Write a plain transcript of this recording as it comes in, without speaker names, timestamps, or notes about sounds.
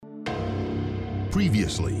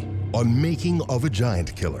Previously, on Making of a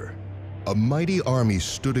Giant Killer, a mighty army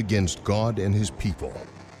stood against God and his people.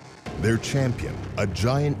 Their champion, a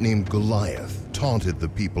giant named Goliath, taunted the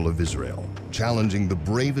people of Israel, challenging the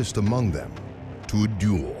bravest among them to a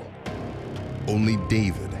duel. Only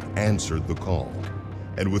David answered the call,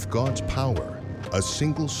 and with God's power, a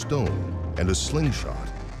single stone and a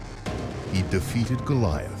slingshot, he defeated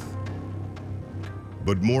Goliath.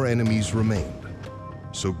 But more enemies remained,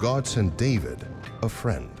 so God sent David a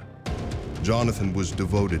friend. Jonathan was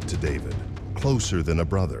devoted to David, closer than a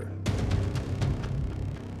brother.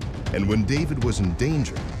 And when David was in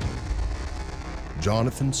danger,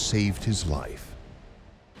 Jonathan saved his life.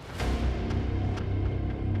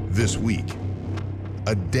 This week,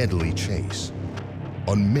 a deadly chase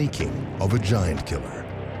on Making of a Giant Killer.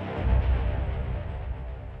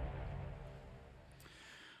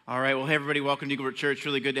 All right, well, hey everybody, welcome to Eaglebrook Church.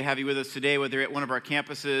 Really good to have you with us today, whether you're at one of our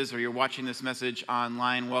campuses or you're watching this message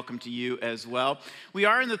online. Welcome to you as well. We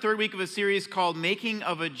are in the third week of a series called Making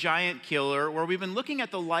of a Giant Killer, where we've been looking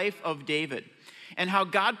at the life of David and how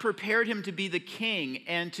God prepared him to be the king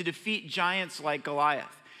and to defeat giants like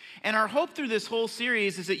Goliath. And our hope through this whole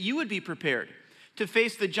series is that you would be prepared to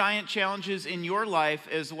face the giant challenges in your life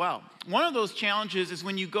as well. One of those challenges is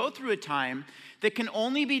when you go through a time that can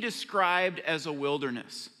only be described as a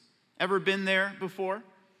wilderness. Ever been there before?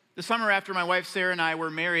 The summer after my wife Sarah and I were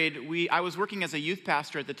married, I was working as a youth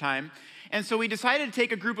pastor at the time, and so we decided to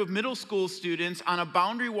take a group of middle school students on a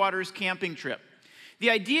Boundary Waters camping trip. The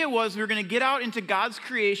idea was we were going to get out into God's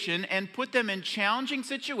creation and put them in challenging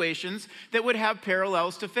situations that would have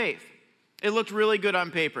parallels to faith. It looked really good on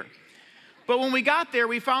paper. But when we got there,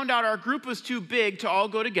 we found out our group was too big to all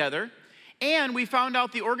go together. And we found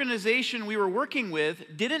out the organization we were working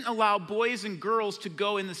with didn't allow boys and girls to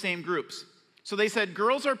go in the same groups. So they said,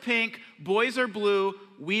 girls are pink, boys are blue,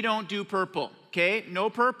 we don't do purple, okay? No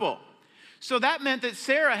purple. So that meant that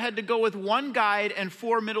Sarah had to go with one guide and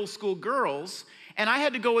 4 middle school girls, and I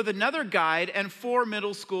had to go with another guide and 4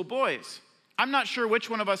 middle school boys. I'm not sure which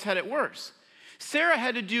one of us had it worse. Sarah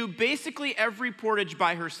had to do basically every portage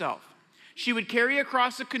by herself. She would carry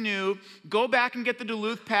across a canoe, go back and get the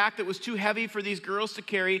Duluth pack that was too heavy for these girls to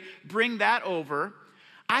carry, bring that over.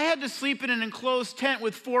 I had to sleep in an enclosed tent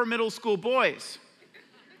with 4 middle school boys.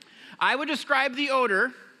 I would describe the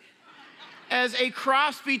odor as a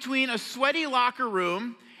cross between a sweaty locker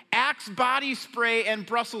room, Axe body spray, and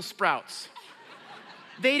Brussels sprouts.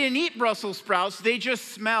 They didn't eat Brussels sprouts, they just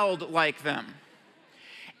smelled like them.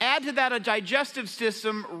 Add to that a digestive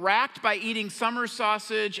system racked by eating summer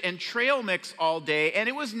sausage and trail mix all day, and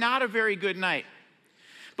it was not a very good night.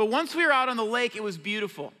 But once we were out on the lake, it was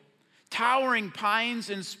beautiful. Towering pines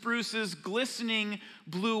and spruces, glistening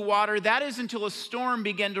blue water. That is until a storm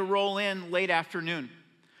began to roll in late afternoon.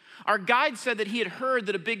 Our guide said that he had heard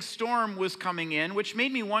that a big storm was coming in, which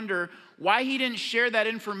made me wonder why he didn't share that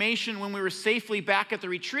information when we were safely back at the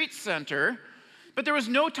retreat center. But there was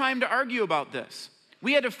no time to argue about this.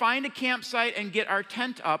 We had to find a campsite and get our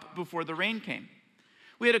tent up before the rain came.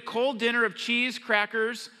 We had a cold dinner of cheese,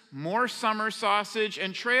 crackers, more summer sausage,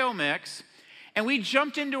 and trail mix, and we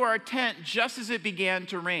jumped into our tent just as it began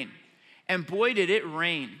to rain. And boy, did it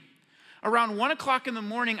rain. Around 1 o'clock in the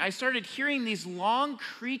morning, I started hearing these long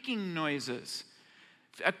creaking noises,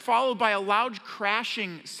 followed by a loud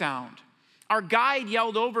crashing sound. Our guide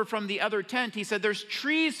yelled over from the other tent. He said, "There's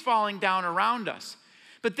trees falling down around us."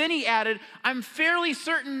 But then he added, "I'm fairly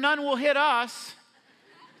certain none will hit us."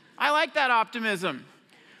 I like that optimism.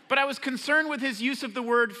 But I was concerned with his use of the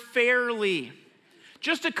word fairly.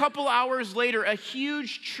 Just a couple hours later, a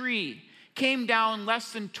huge tree came down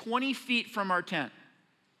less than 20 feet from our tent.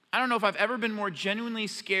 I don't know if I've ever been more genuinely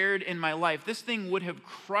scared in my life. This thing would have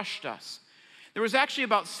crushed us. There was actually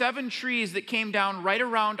about 7 trees that came down right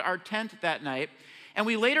around our tent that night. And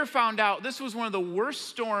we later found out this was one of the worst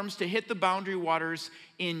storms to hit the Boundary Waters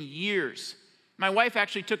in years. My wife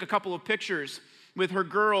actually took a couple of pictures with her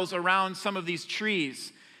girls around some of these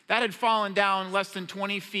trees that had fallen down less than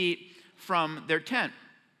 20 feet from their tent.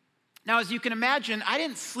 Now, as you can imagine, I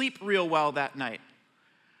didn't sleep real well that night.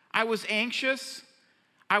 I was anxious.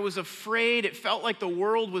 I was afraid. It felt like the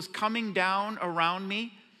world was coming down around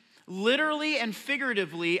me. Literally and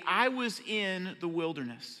figuratively, I was in the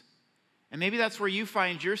wilderness. And maybe that's where you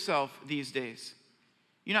find yourself these days.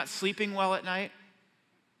 You're not sleeping well at night.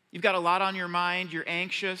 You've got a lot on your mind. You're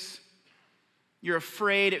anxious. You're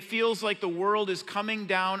afraid. It feels like the world is coming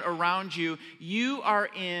down around you. You are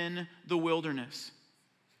in the wilderness.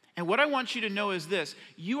 And what I want you to know is this: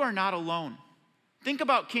 you are not alone. Think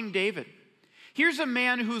about King David. Here's a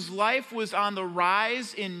man whose life was on the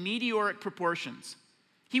rise in meteoric proportions.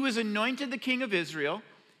 He was anointed the king of Israel.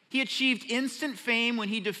 He achieved instant fame when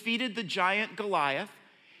he defeated the giant Goliath.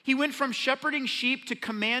 He went from shepherding sheep to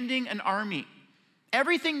commanding an army.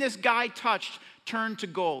 Everything this guy touched turned to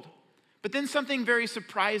gold. But then something very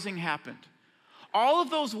surprising happened. All of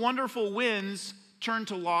those wonderful wins turned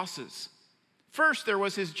to losses. First, there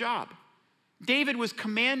was his job. David was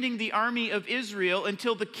commanding the army of Israel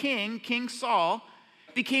until the king, King Saul,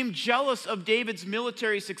 became jealous of David's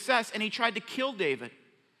military success, and he tried to kill David.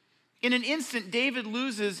 In an instant, David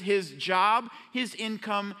loses his job, his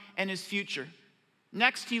income, and his future.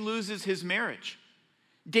 Next, he loses his marriage.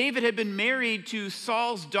 David had been married to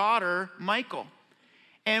Saul's daughter, Michal.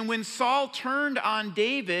 And when Saul turned on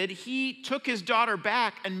David, he took his daughter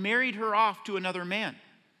back and married her off to another man.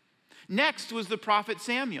 Next was the prophet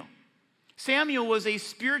Samuel. Samuel was a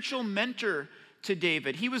spiritual mentor to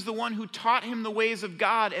David. He was the one who taught him the ways of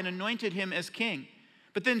God and anointed him as king.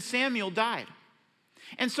 But then Samuel died.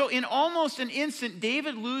 And so in almost an instant,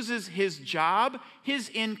 David loses his job, his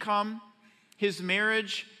income, his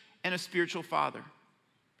marriage, and a spiritual father.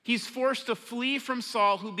 He's forced to flee from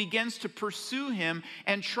Saul, who begins to pursue him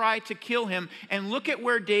and try to kill him. And look at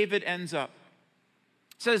where David ends up.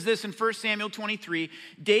 It says this in 1 Samuel 23,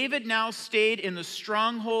 David now stayed in the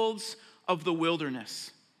strongholds of the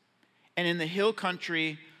wilderness and in the hill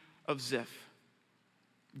country of Ziph.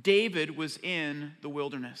 David was in the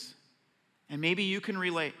wilderness. And maybe you can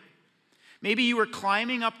relate. Maybe you were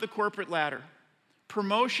climbing up the corporate ladder,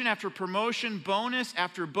 promotion after promotion, bonus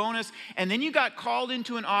after bonus, and then you got called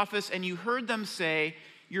into an office and you heard them say,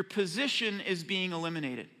 your position is being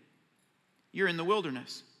eliminated. You're in the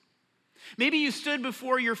wilderness. Maybe you stood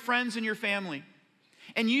before your friends and your family,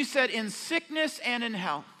 and you said, in sickness and in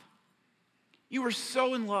health, you were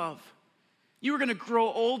so in love. You were going to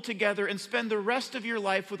grow old together and spend the rest of your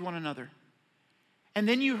life with one another. And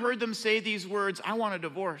then you heard them say these words, I want a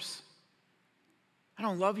divorce. I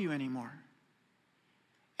don't love you anymore.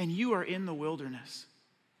 And you are in the wilderness.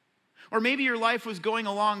 Or maybe your life was going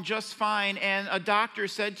along just fine and a doctor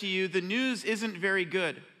said to you, the news isn't very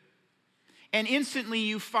good. And instantly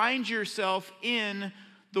you find yourself in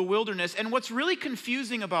the wilderness. And what's really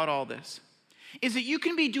confusing about all this is that you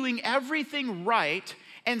can be doing everything right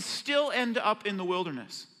and still end up in the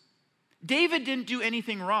wilderness. David didn't do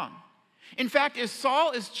anything wrong. In fact, as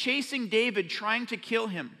Saul is chasing David, trying to kill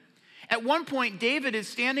him, at one point, David is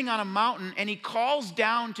standing on a mountain and he calls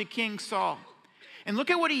down to King Saul. And look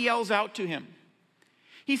at what he yells out to him.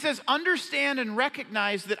 He says, understand and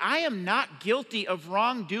recognize that I am not guilty of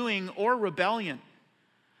wrongdoing or rebellion.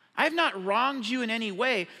 I have not wronged you in any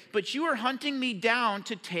way, but you are hunting me down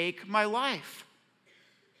to take my life.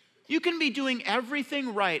 You can be doing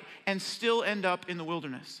everything right and still end up in the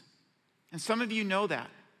wilderness. And some of you know that.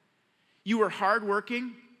 You were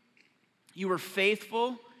hardworking, you were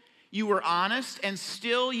faithful, you were honest, and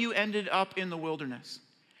still you ended up in the wilderness.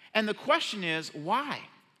 And the question is, why?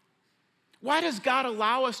 Why does God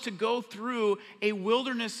allow us to go through a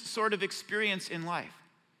wilderness sort of experience in life?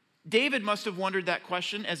 David must have wondered that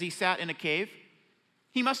question as he sat in a cave.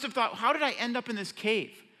 He must have thought, how did I end up in this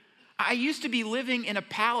cave? I used to be living in a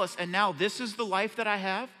palace, and now this is the life that I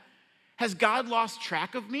have? Has God lost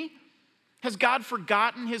track of me? Has God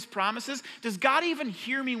forgotten his promises? Does God even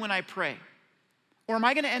hear me when I pray? Or am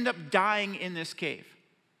I going to end up dying in this cave?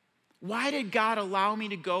 Why did God allow me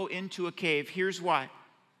to go into a cave? Here's why.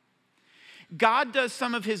 God does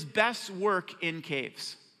some of his best work in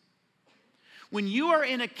caves. When you are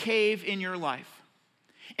in a cave in your life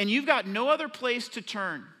and you've got no other place to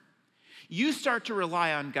turn, you start to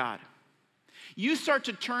rely on God. You start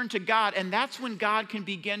to turn to God, and that's when God can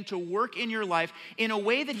begin to work in your life in a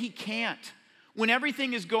way that he can't when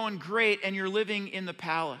everything is going great and you're living in the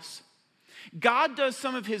palace. God does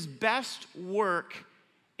some of his best work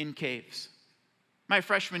in caves. My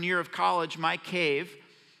freshman year of college, my cave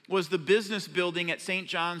was the business building at St.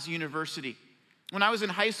 John's University. When I was in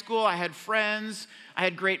high school, I had friends, I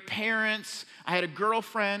had great parents, I had a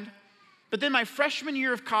girlfriend. But then my freshman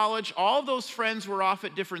year of college, all of those friends were off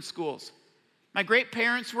at different schools. My great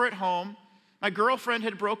parents were at home. My girlfriend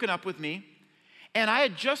had broken up with me. And I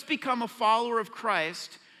had just become a follower of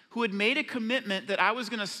Christ who had made a commitment that I was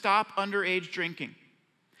going to stop underage drinking.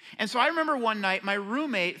 And so I remember one night my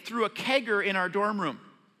roommate threw a kegger in our dorm room,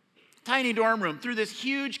 tiny dorm room, threw this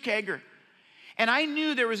huge kegger. And I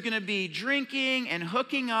knew there was going to be drinking and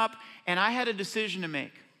hooking up, and I had a decision to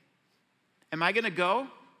make. Am I going to go,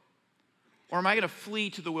 or am I going to flee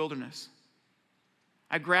to the wilderness?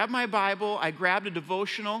 I grabbed my Bible, I grabbed a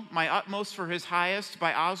devotional, My Utmost for His Highest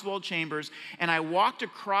by Oswald Chambers, and I walked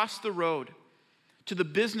across the road to the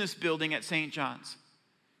business building at St. John's.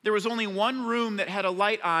 There was only one room that had a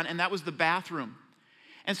light on, and that was the bathroom.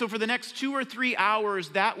 And so for the next 2 or 3 hours,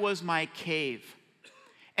 that was my cave.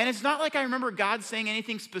 And it's not like I remember God saying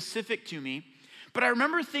anything specific to me, but I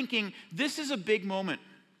remember thinking, this is a big moment.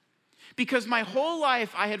 Because my whole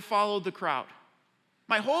life, I had followed the crowd.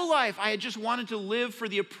 My whole life, I had just wanted to live for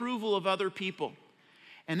the approval of other people.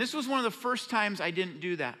 And this was one of the first times I didn't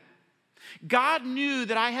do that. God knew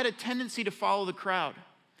that I had a tendency to follow the crowd.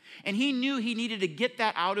 And he knew he needed to get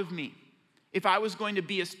that out of me if I was going to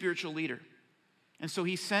be a spiritual leader. And so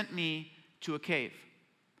he sent me to a cave.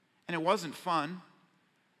 And it wasn't fun.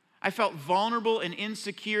 I felt vulnerable and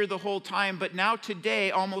insecure the whole time, but now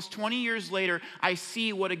today, almost 20 years later, I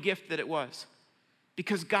see what a gift that it was.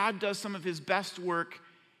 Because God does some of his best work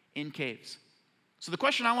in caves. So the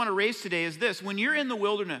question I want to raise today is this: when you're in the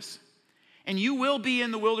wilderness, and you will be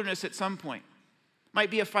in the wilderness at some point,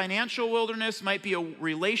 might be a financial wilderness, might be a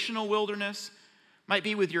relational wilderness, might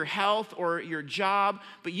be with your health or your job,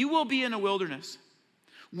 but you will be in a wilderness.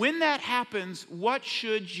 When that happens, what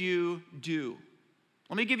should you do?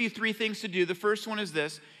 Let me give you 3 things to do. The first one is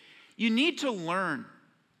this: you need to learn.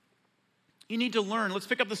 You need to learn. Let's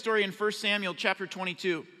pick up the story in 1 Samuel chapter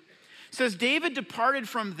 22. It says, David departed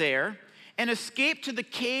from there and escaped to the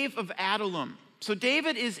cave of Adullam. So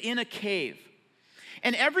David is in a cave.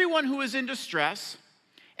 And everyone who was in distress,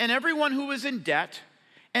 and everyone who was in debt,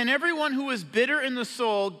 and everyone who was bitter in the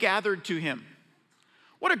soul gathered to him.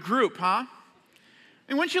 What a group, huh?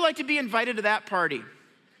 And wouldn't you like to be invited to that party?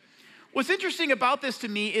 What's interesting about this to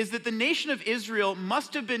me is that the nation of Israel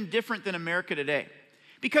must have been different than America today.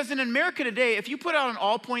 Because in America today, if you put out an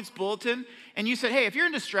all-points bulletin and you said, hey, if you're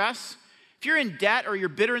in distress, if you're in debt or you're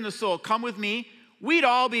bitter in the soul, come with me, we'd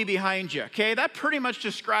all be behind you, okay? That pretty much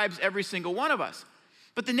describes every single one of us.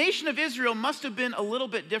 But the nation of Israel must have been a little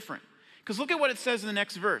bit different. Because look at what it says in the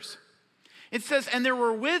next verse. It says, and there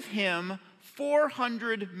were with him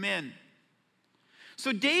 400 men.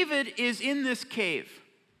 So David is in this cave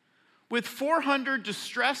with 400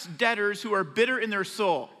 distressed debtors who are bitter in their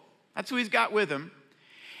soul. That's who he's got with him.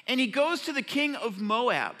 And he goes to the king of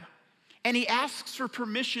Moab, and he asks for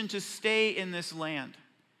permission to stay in this land.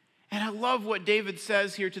 And I love what David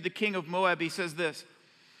says here to the king of Moab. He says this.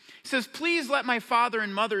 He says, please let my father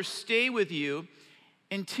and mother stay with you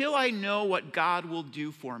until I know what God will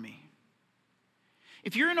do for me.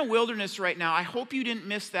 If you're in a wilderness right now, I hope you didn't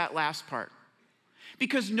miss that last part.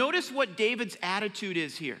 Because notice what David's attitude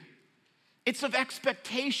is here. It's of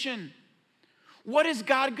expectation. What is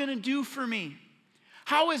God going to do for me?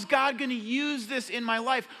 How is God going to use this in my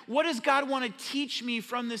life? What does God want to teach me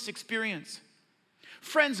from this experience?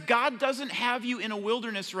 Friends, God doesn't have you in a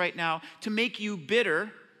wilderness right now to make you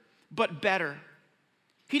bitter, but better.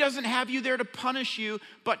 He doesn't have you there to punish you,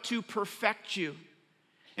 but to perfect you.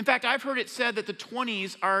 In fact, I've heard it said that the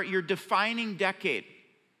 20s are your defining decade.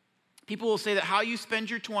 People will say that how you spend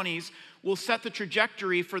your 20s will set the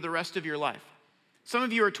trajectory for the rest of your life. Some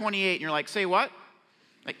of you are 28 and you're like, say what?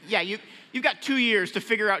 Like, yeah, you've got 2 years to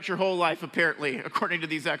figure out your whole life, apparently, according to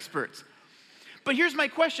these experts. But here's my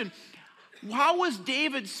question. How was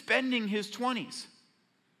David spending his 20s?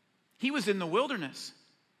 He was in the wilderness.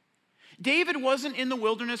 David wasn't in the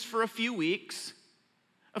wilderness for a few weeks,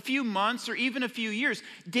 a few months, or even a few years.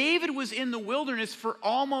 David was in the wilderness for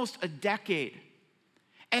almost a decade.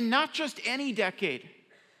 And not just any decade.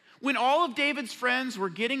 When all of David's friends were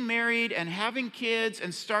getting married and having kids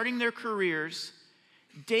and starting their careers,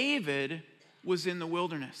 David was in the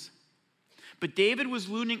wilderness. But David was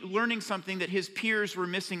learning something that his peers were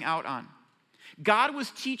missing out on. God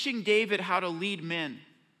was teaching David how to lead men,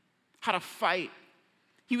 how to fight.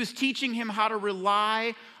 He was teaching him how to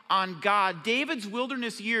rely on God. David's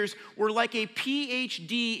wilderness years were like a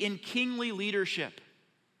PhD in kingly leadership.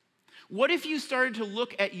 What if you started to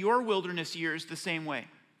look at your wilderness years the same way,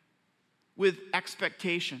 with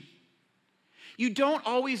expectation? You don't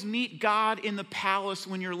always meet God in the palace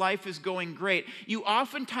when your life is going great. You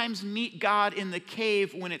oftentimes meet God in the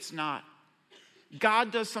cave when it's not.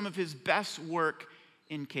 God does some of his best work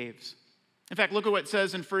in caves. In fact, look at what it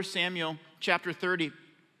says in 1 Samuel chapter 30. It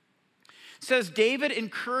says, David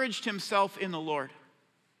encouraged himself in the Lord.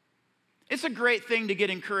 It's a great thing to get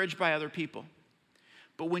encouraged by other people.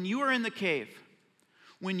 But when you are in the cave,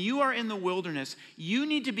 when you are in the wilderness, you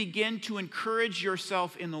need to begin to encourage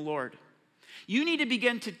yourself in the Lord. You need to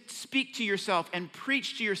begin to speak to yourself and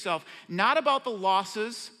preach to yourself, not about the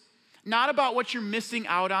losses, not about what you're missing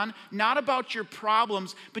out on, not about your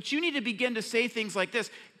problems, but you need to begin to say things like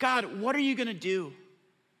this: God, what are you going to do?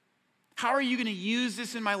 How are you going to use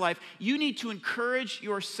this in my life? You need to encourage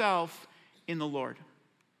yourself in the Lord.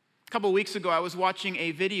 couple of weeks ago, I was watching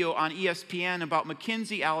a video on ESPN about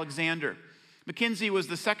Mackenzie Alexander. Mackenzie was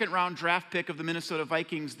the second-round draft pick of the Minnesota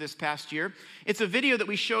Vikings this past year. It's a video that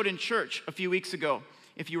we showed in church a few weeks ago,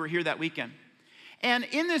 if you were here that weekend. And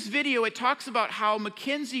in this video, it talks about how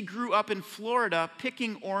Mackenzie grew up in Florida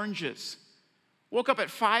picking oranges. Woke up at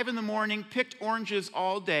 5 in the morning, picked oranges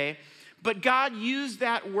all day, but God used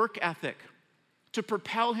that work ethic to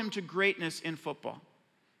propel him to greatness in football.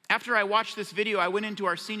 After I watched this video, I went into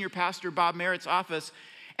our senior pastor, Bob Merritt's office,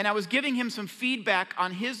 and I was giving him some feedback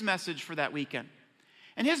on his message for that weekend.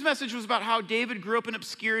 And his message was about how David grew up in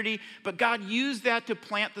obscurity, but God used that to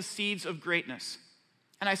plant the seeds of greatness.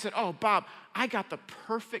 And I said, "Oh, Bob, I got the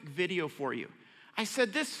perfect video for you." I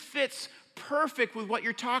said, "This fits perfect with what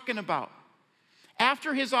you're talking about."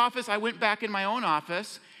 After his office, I went back in my own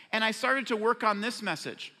office, and I started to work on this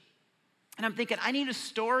message. And I'm thinking, I need a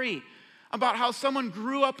story about how someone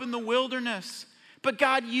grew up in the wilderness, but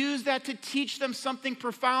God used that to teach them something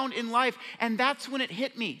profound in life. And that's when it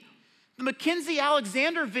hit me. The Mackenzie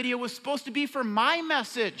Alexander video was supposed to be for my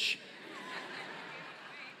message.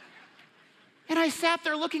 And I sat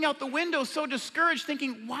there looking out the window so discouraged,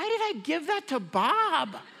 thinking, why did I give that to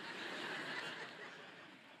Bob?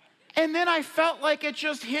 And then I felt like it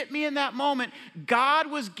just hit me in that moment. God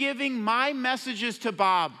was giving my messages to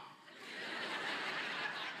Bob.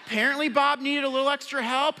 Apparently, Bob needed a little extra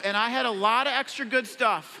help, and I had a lot of extra good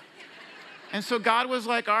stuff. And so God was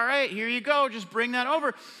like, all right, here you go, just bring that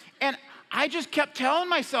over. And I just kept telling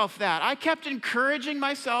myself that. I kept encouraging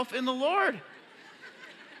myself in the Lord.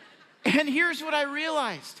 And here's what I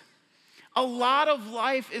realized. A lot of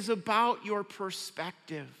life is about your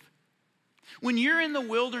perspective. When you're in the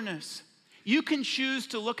wilderness, you can choose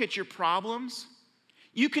to look at your problems.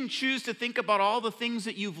 You can choose to think about all the things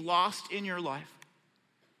that you've lost in your life.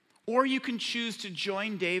 Or you can choose to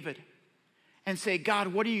join David and say, God,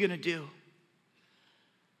 what are you going to do?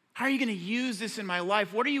 How are you going to use this in my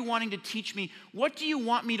life? What are you wanting to teach me? What do you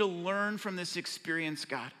want me to learn from this experience,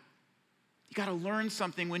 God? You got to learn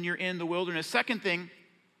something when you're in the wilderness. Second thing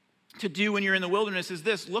to do when you're in the wilderness is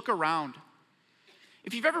this: look around.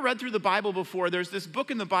 If you've ever read through the Bible before, there's this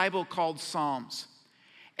book in the Bible called Psalms.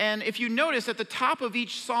 And if you notice, at the top of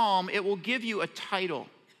each psalm, it will give you a title.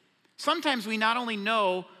 Sometimes we not only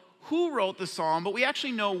know who wrote the psalm, but we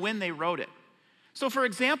actually know when they wrote it. So for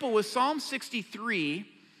example, with Psalm 63,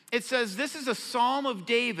 it says this is a psalm of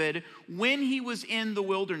David when he was in the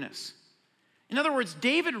wilderness. In other words,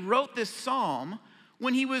 David wrote this psalm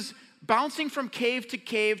when he was bouncing from cave to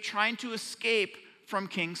cave trying to escape from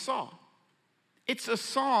King Saul. It's a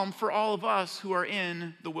psalm for all of us who are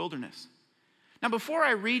in the wilderness. Now, before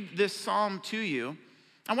I read this psalm to you,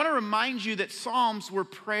 I want to remind you that psalms were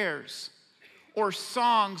prayers or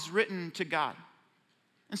songs written to God.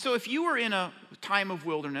 And so if you were in a time of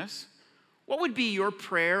wilderness, what would be your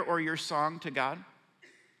prayer or your song to God?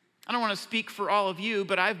 I don't want to speak for all of you,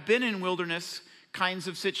 but I've been in wilderness kinds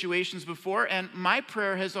of situations before, and my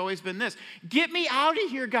prayer has always been this: get me out of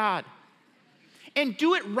here, God, and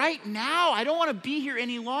do it right now. I don't want to be here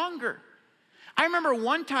any longer. I remember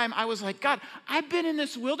one time I was like, God, I've been in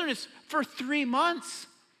this wilderness for 3 months.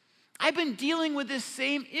 I've been dealing with this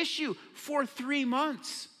same issue for 3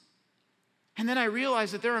 months. And then I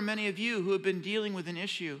realized that there are many of you who have been dealing with an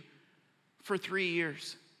issue for 3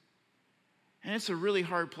 years. And it's a really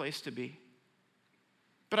hard place to be.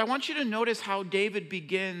 But I want you to notice how David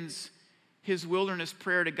begins his wilderness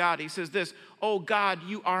prayer to God. He says this: oh God,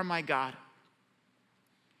 you are my God.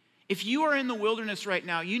 If you are in the wilderness right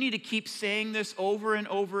now, you need to keep saying this over and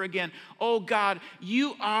over again. Oh God,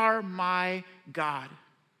 you are my God.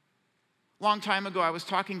 A long time ago, I was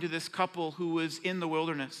talking to this couple who was in the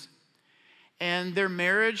wilderness. And their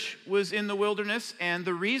marriage was in the wilderness. And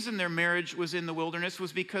the reason their marriage was in the wilderness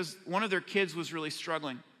was because one of their kids was really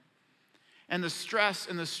struggling. And the stress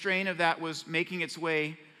and the strain of that was making its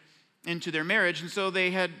way into their marriage. And so they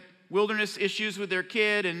had wilderness issues with their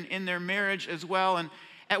kid and in their marriage as well. And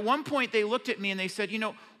at one point, they looked at me and they said,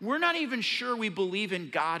 we're not even sure we believe in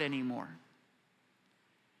God anymore.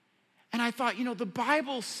 And I thought, the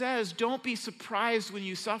Bible says don't be surprised when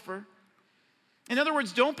you suffer. In other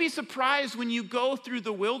words, don't be surprised when you go through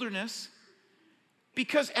the wilderness,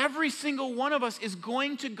 because every single one of us is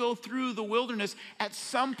going to go through the wilderness at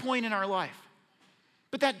some point in our life.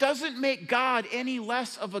 But that doesn't make God any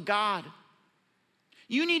less of a God.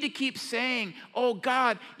 You need to keep saying, oh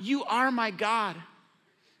God, you are my God.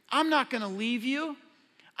 I'm not going to leave you.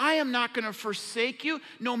 I am not going to forsake you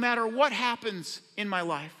no matter what happens in my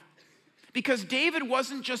life. Because David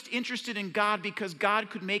wasn't just interested in God because God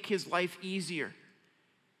could make his life easier.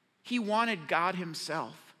 He wanted God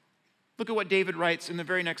himself. Look at what David writes in the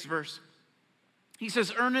very next verse. He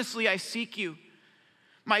says, "Earnestly I seek you.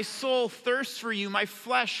 My soul thirsts for you. My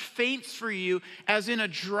flesh faints for you, as in a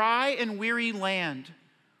dry and weary land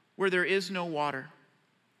where there is no water.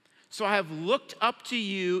 So I have looked up to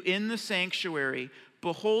you in the sanctuary,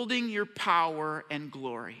 beholding your power and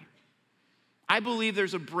glory." I believe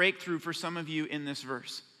there's a breakthrough for some of you in this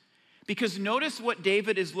verse. Because notice what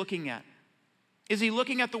David is looking at. Is he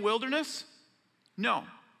looking at the wilderness? No.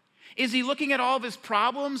 Is he looking at all of his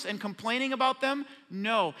problems and complaining about them?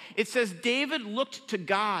 No. It says David looked to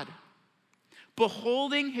God,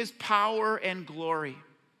 beholding his power and glory.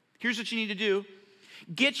 Here's what you need to do.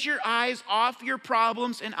 Get your eyes off your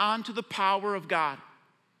problems and onto the power of God.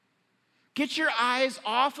 Get your eyes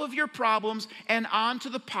off of your problems and onto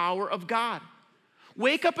the power of God.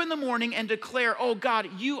 Wake up in the morning and declare, "Oh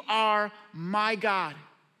God, you are my God."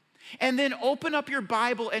 And then open up your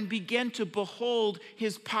Bible and begin to behold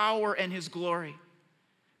his power and his glory.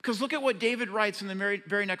 Because look at what David writes in the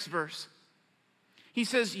very next verse. He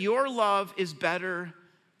says, "Your love is better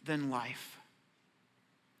than life."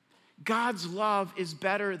 God's love is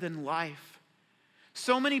better than life.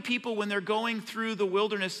 So many people, when they're going through the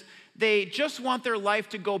wilderness, they just want their life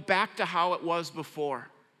to go back to how it was before.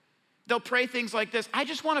 They'll pray things like this: "I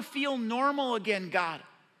just want to feel normal again, God.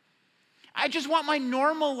 I just want my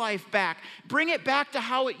normal life back. Bring it back to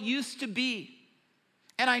how it used to be."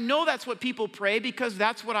 And I know that's what people pray because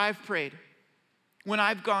that's what I've prayed when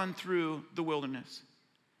I've gone through the wilderness.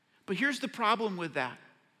 But here's the problem with that.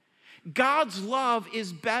 God's love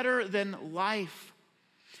is better than life.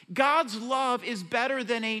 God's love is better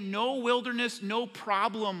than a no wilderness, no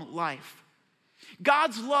problem life.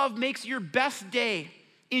 God's love makes your best day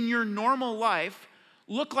in your normal life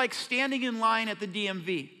look like standing in line at the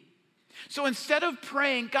DMV. So instead of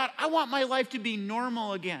praying, "God, I want my life to be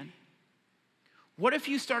normal again," what if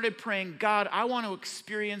you started praying, "God, I want to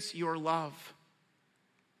experience your love,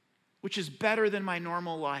 which is better than my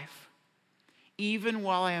normal life, even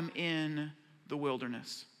while I am in the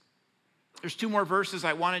wilderness"? There's two more verses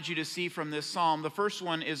I wanted you to see from this psalm. The first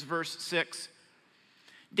one is verse 6.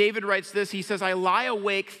 David writes this. He says, "I lie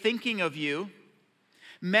awake thinking of you,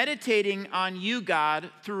 meditating on you,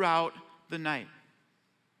 God, throughout the night."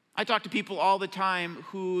 I talk to people all the time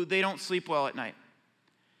who they don't sleep well at night.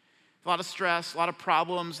 A lot of stress, a lot of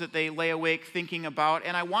problems that they lay awake thinking about.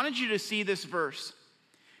 And I wanted you to see this verse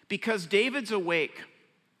because David's awake.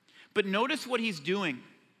 But notice what he's doing.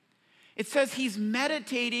 It says he's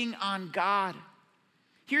meditating on God.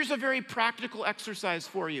 Here's a very practical exercise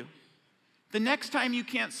for you. The next time you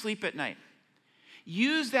can't sleep at night,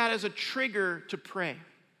 use that as a trigger to pray.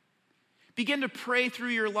 Begin to pray through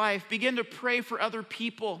your life. Begin to pray for other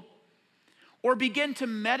people. Or begin to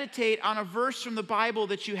meditate on a verse from the Bible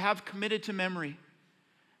that you have committed to memory.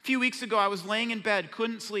 A few weeks ago, I was laying in bed,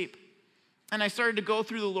 couldn't sleep, and I started to go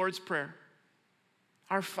through the Lord's Prayer.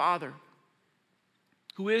 "Our Father,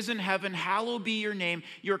 who is in heaven, hallowed be your name.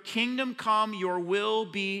 Your kingdom come, your will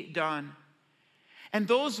be done." And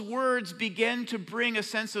those words begin to bring a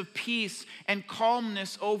sense of peace and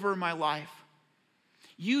calmness over my life.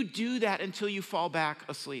 You do that until you fall back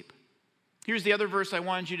asleep. Here's the other verse I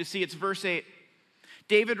wanted you to see. It's verse 8.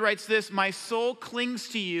 David writes this: "My soul clings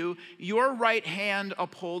to you. Your right hand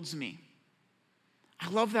upholds me." I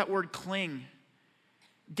love that word cling.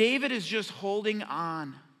 David is just holding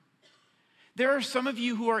on. There are some of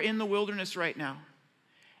you who are in the wilderness right now,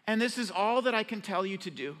 and this is all that I can tell you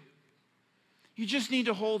to do. You just need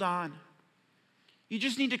to hold on. You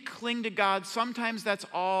just need to cling to God. Sometimes that's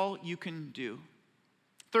all you can do.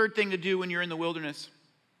 Third thing to do when you're in the wilderness: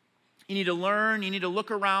 you need to learn, you need to look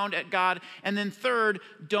around at God. And then third,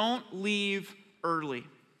 don't leave early.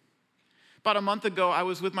 About a month ago, I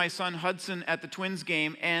was with my son Hudson at the Twins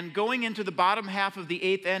game, and going into the bottom half of the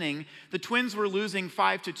 8th inning, the Twins were losing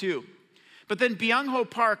 5-2. But then Byung-ho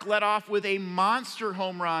Park led off with a monster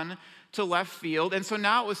home run to left field, and so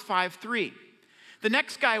now it was 5-3. The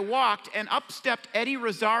next guy walked, and up stepped Eddie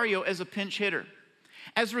Rosario as a pinch hitter.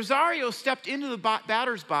 As Rosario stepped into the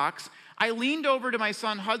batter's box, I leaned over to my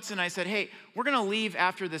son Hudson. I said, "Hey, we're going to leave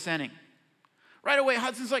after this inning." Right away,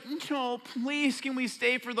 Hudson's like, "No, please, can we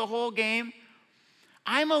stay for the whole game?"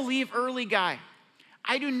 I'm a leave early guy.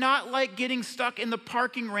 I do not like getting stuck in the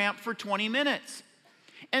parking ramp for 20 minutes.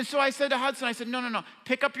 And so I said to Hudson, I said, no,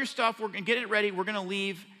 pick up your stuff. We're going to get it ready. We're going to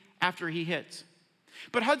leave after he hits.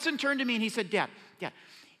 But Hudson turned to me and he said, Dad,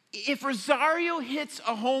 if Rosario hits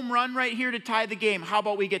a home run right here to tie the game, how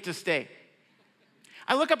about we get to stay?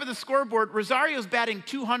 I look up at the scoreboard. Rosario's batting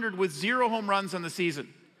 200 with 0 home runs on the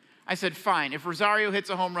season. I said, fine. If Rosario hits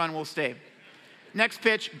a home run, we'll stay. Next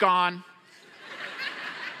pitch, gone.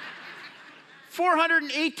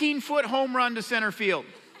 418-foot home run to center field.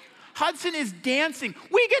 Hudson is dancing.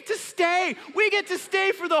 We get to stay. We get to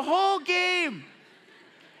stay for the whole game.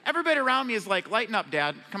 Everybody around me is like, lighten up,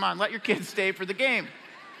 Dad. Come on, let your kids stay for the game.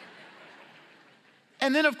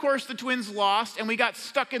 And then, of course, the Twins lost, and we got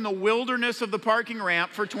stuck in the wilderness of the parking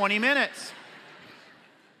ramp for 20 minutes.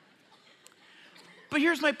 But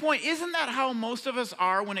here's my point. Isn't that how most of us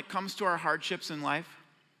are when it comes to our hardships in life?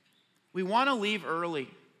 We want to leave early.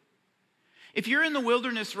 If you're in the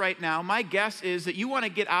wilderness right now, my guess is that you want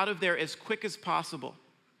to get out of there as quick as possible.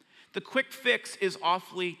 The quick fix is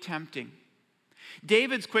awfully tempting.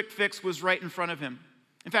 David's quick fix was right in front of him.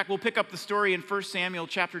 In fact, we'll pick up the story in 1 Samuel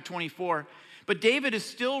chapter 24. But David is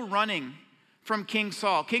still running from King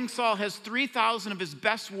Saul. King Saul has 3,000 of his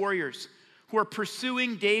best warriors who are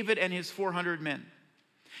pursuing David and his 400 men.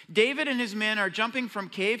 David and his men are jumping from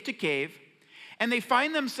cave to cave, and they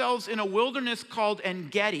find themselves in a wilderness called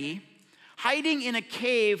En-Gedi, hiding in a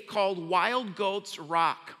cave called Wild Goats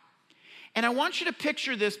Rock. And I want you to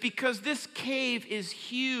picture this because this cave is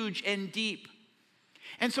huge and deep.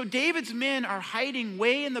 And so David's men are hiding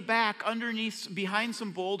way in the back behind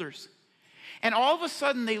some boulders. And all of a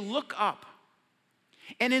sudden they look up,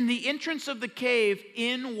 and in the entrance of the cave,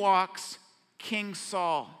 in walks King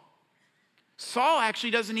Saul. Saul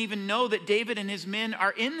actually doesn't even know that David and his men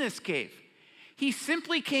are in this cave. He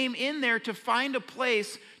simply came in there to find a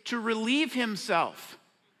place to relieve himself.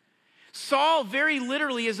 Saul very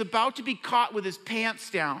literally is about to be caught with his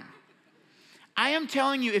pants down. I am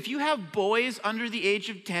telling you, if you have boys under the age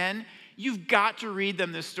of 10, you've got to read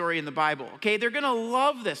them this story in the Bible, okay? They're going to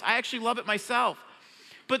love this. I actually love it myself.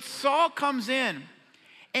 But Saul comes in,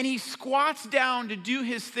 and he squats down to do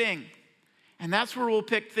his thing. And that's where we'll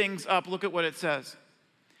pick things up. Look at what it says.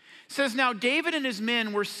 It says, now David and his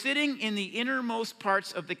men were sitting in the innermost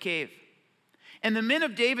parts of the cave. And the men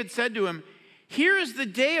of David said to him, here is the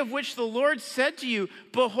day of which the Lord said to you,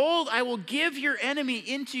 behold, I will give your enemy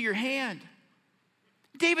into your hand.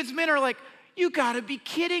 David's men are like, you gotta be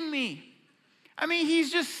kidding me. I mean,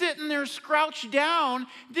 he's just sitting there crouched down.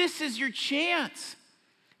 This is your chance.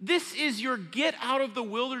 This is your get out of the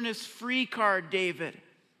wilderness free card, David.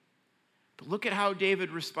 But look at how David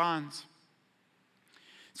responds.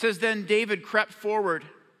 It says, then David crept forward.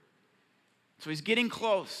 So he's getting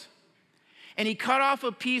close. And he cut off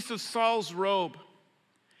a piece of Saul's robe.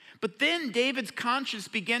 But then David's conscience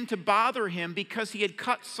began to bother him because he had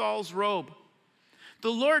cut Saul's robe. The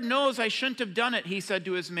Lord knows I shouldn't have done it, he said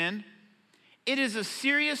to his men. It is a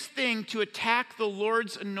serious thing to attack the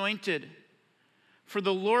Lord's anointed, for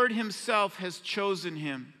the Lord himself has chosen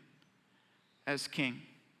him as king.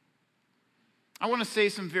 I want to say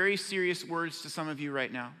some very serious words to some of you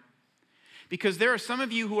right now, because there are some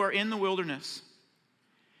of you who are in the wilderness,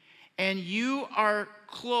 and you are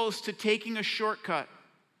close to taking a shortcut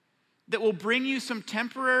that will bring you some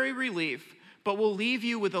temporary relief, but will leave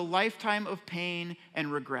you with a lifetime of pain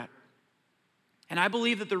and regret. And I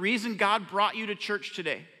believe that the reason God brought you to church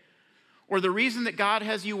today, or the reason that God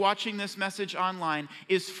has you watching this message online,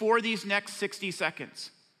 is for these next 60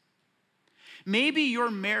 seconds. Maybe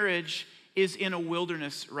your marriage is in a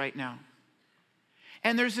wilderness right now.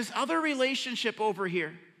 And there's this other relationship over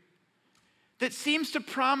here that seems to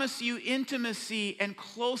promise you intimacy and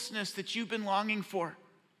closeness that you've been longing for.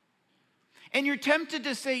 And you're tempted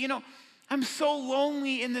to say, I'm so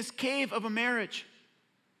lonely in this cave of a marriage.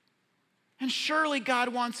 And surely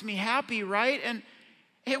God wants me happy, right? And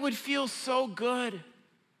it would feel so good.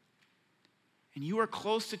 And you are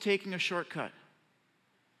close to taking a shortcut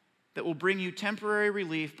that will bring you temporary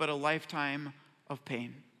relief, but a lifetime of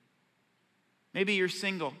pain. Maybe you're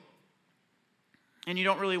single, and you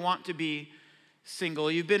don't really want to be single.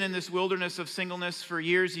 You've been in this wilderness of singleness for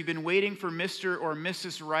years. You've been waiting for Mr. or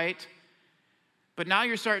Mrs. Right. But now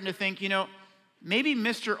you're starting to think, maybe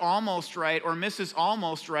Mr. Almost Right or Mrs.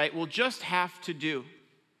 Almost Right will just have to do.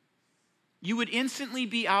 You would instantly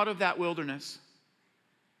be out of that wilderness,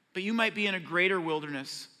 but you might be in a greater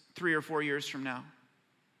wilderness 3 or 4 years from now.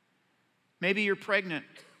 Maybe you're pregnant,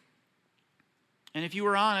 and if you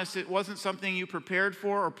were honest, it wasn't something you prepared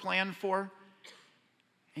for or planned for,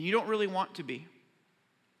 and you don't really want to be.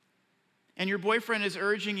 And your boyfriend is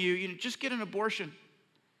urging you, just get an abortion.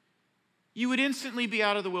 You would instantly be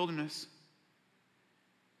out of the wilderness,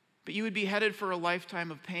 but you would be headed for a lifetime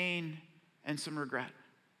of pain and some regret.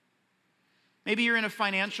 Maybe you're in a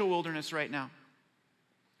financial wilderness right now,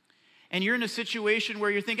 and you're in a situation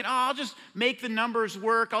where you're thinking, I'll just make the numbers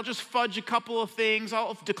work. I'll just fudge a couple of things.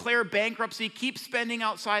 I'll declare bankruptcy, keep spending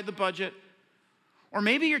outside the budget. Or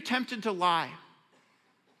maybe you're tempted to lie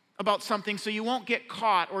about something so you won't get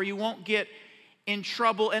caught or you won't get in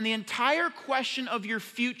trouble, and the entire question of your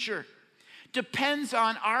future depends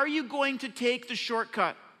on, are you going to take the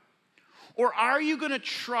shortcut? Or are you going to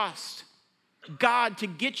trust God to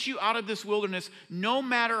get you out of this wilderness no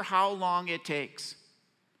matter how long it takes?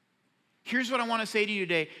 Here's what I want to say to you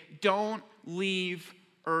today. Don't leave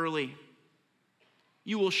early.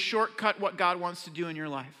 You will shortcut what God wants to do in your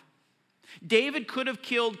life. David could have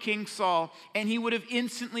killed King Saul, and he would have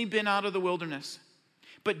instantly been out of the wilderness.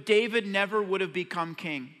 But David never would have become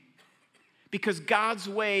king, because God's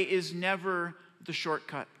way is never the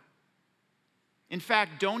shortcut. In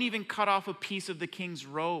fact, don't even cut off a piece of the king's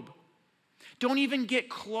robe. Don't even get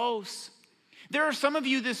close. There are some of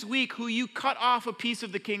you this week who you cut off a piece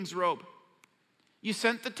of the king's robe. You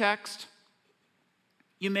sent the text.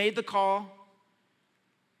 You made the call.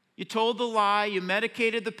 You told the lie. You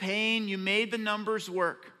medicated the pain. You made the numbers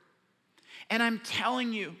work. And I'm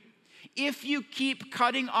telling you, if you keep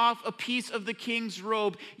cutting off a piece of the king's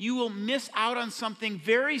robe, you will miss out on something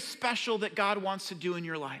very special that God wants to do in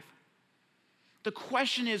your life. The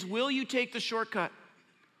question is, will you take the shortcut?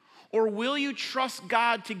 Or will you trust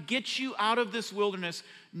God to get you out of this wilderness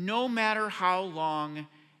no matter how long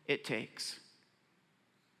it takes?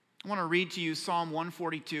 I want to read to you Psalm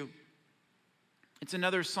 142. It's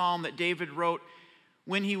another psalm that David wrote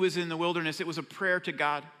when he was in the wilderness. It was a prayer to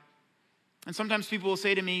God. And sometimes people will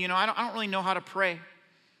say to me, I don't really know how to pray.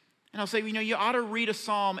 And I'll say, you ought to read a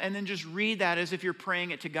psalm and then just read that as if you're praying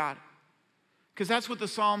it to God. Because that's what the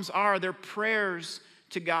Psalms are. They're prayers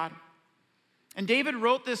to God. And David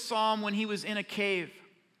wrote this psalm when he was in a cave.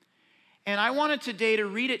 And I wanted today to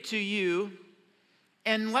read it to you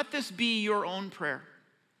and let this be your own prayer.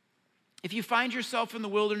 If you find yourself in the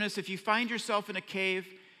wilderness, if you find yourself in a cave,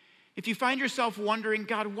 if you find yourself wondering,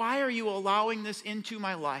 God, why are you allowing this into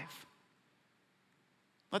my life?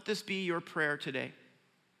 Let this be your prayer today.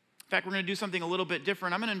 In fact, we're going to do something a little bit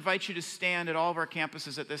different. I'm going to invite you to stand at all of our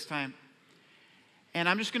campuses at this time. And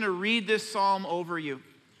I'm just going to read this psalm over you.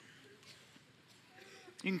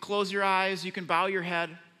 You can close your eyes, you can bow your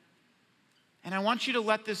head. And I want you to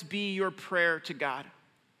let this be your prayer to God.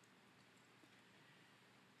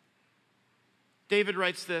 David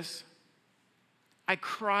writes this: I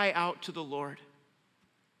cry out to the Lord.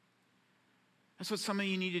 That's what some of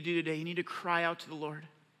you need to do today. You need to cry out to the Lord.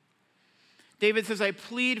 David says, I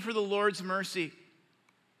plead for the Lord's mercy,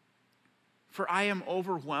 for I am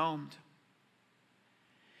overwhelmed.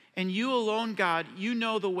 And you alone, God, you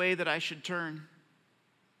know the way that I should turn.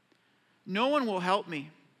 No one will help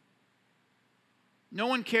me. No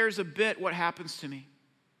one cares a bit what happens to me.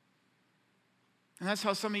 And that's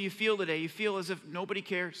how some of you feel today. You feel as if nobody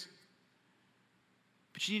cares.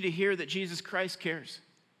 But you need to hear that Jesus Christ cares.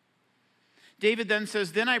 David then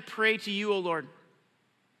says, then I pray to you, O Lord.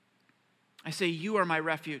 I say, you are my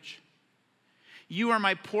refuge. You are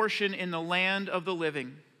my portion in the land of the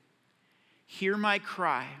living. Hear my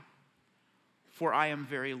cry, for I am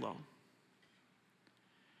very low.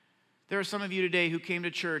 There are some of you today who came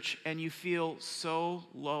to church and you feel so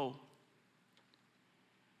low.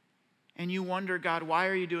 And you wonder, God, why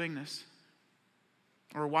are you doing this?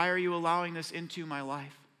 Or why are you allowing this into my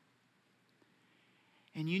life?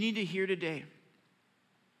 And you need to hear today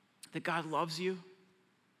that God loves you,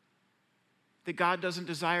 that God doesn't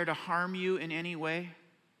desire to harm you in any way.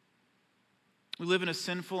 We live in a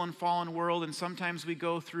sinful and fallen world, and sometimes we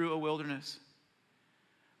go through a wilderness.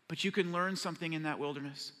 But you can learn something in that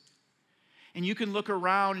wilderness. And you can look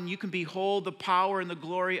around and you can behold the power and the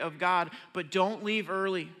glory of God, but don't leave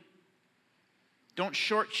early. Don't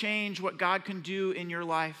shortchange what God can do in your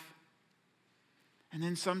life. And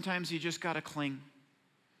then sometimes you just got to cling.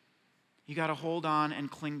 You got to hold on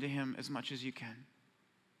and cling to Him as much as you can.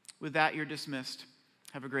 With that, you're dismissed.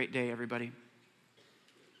 Have a great day, everybody.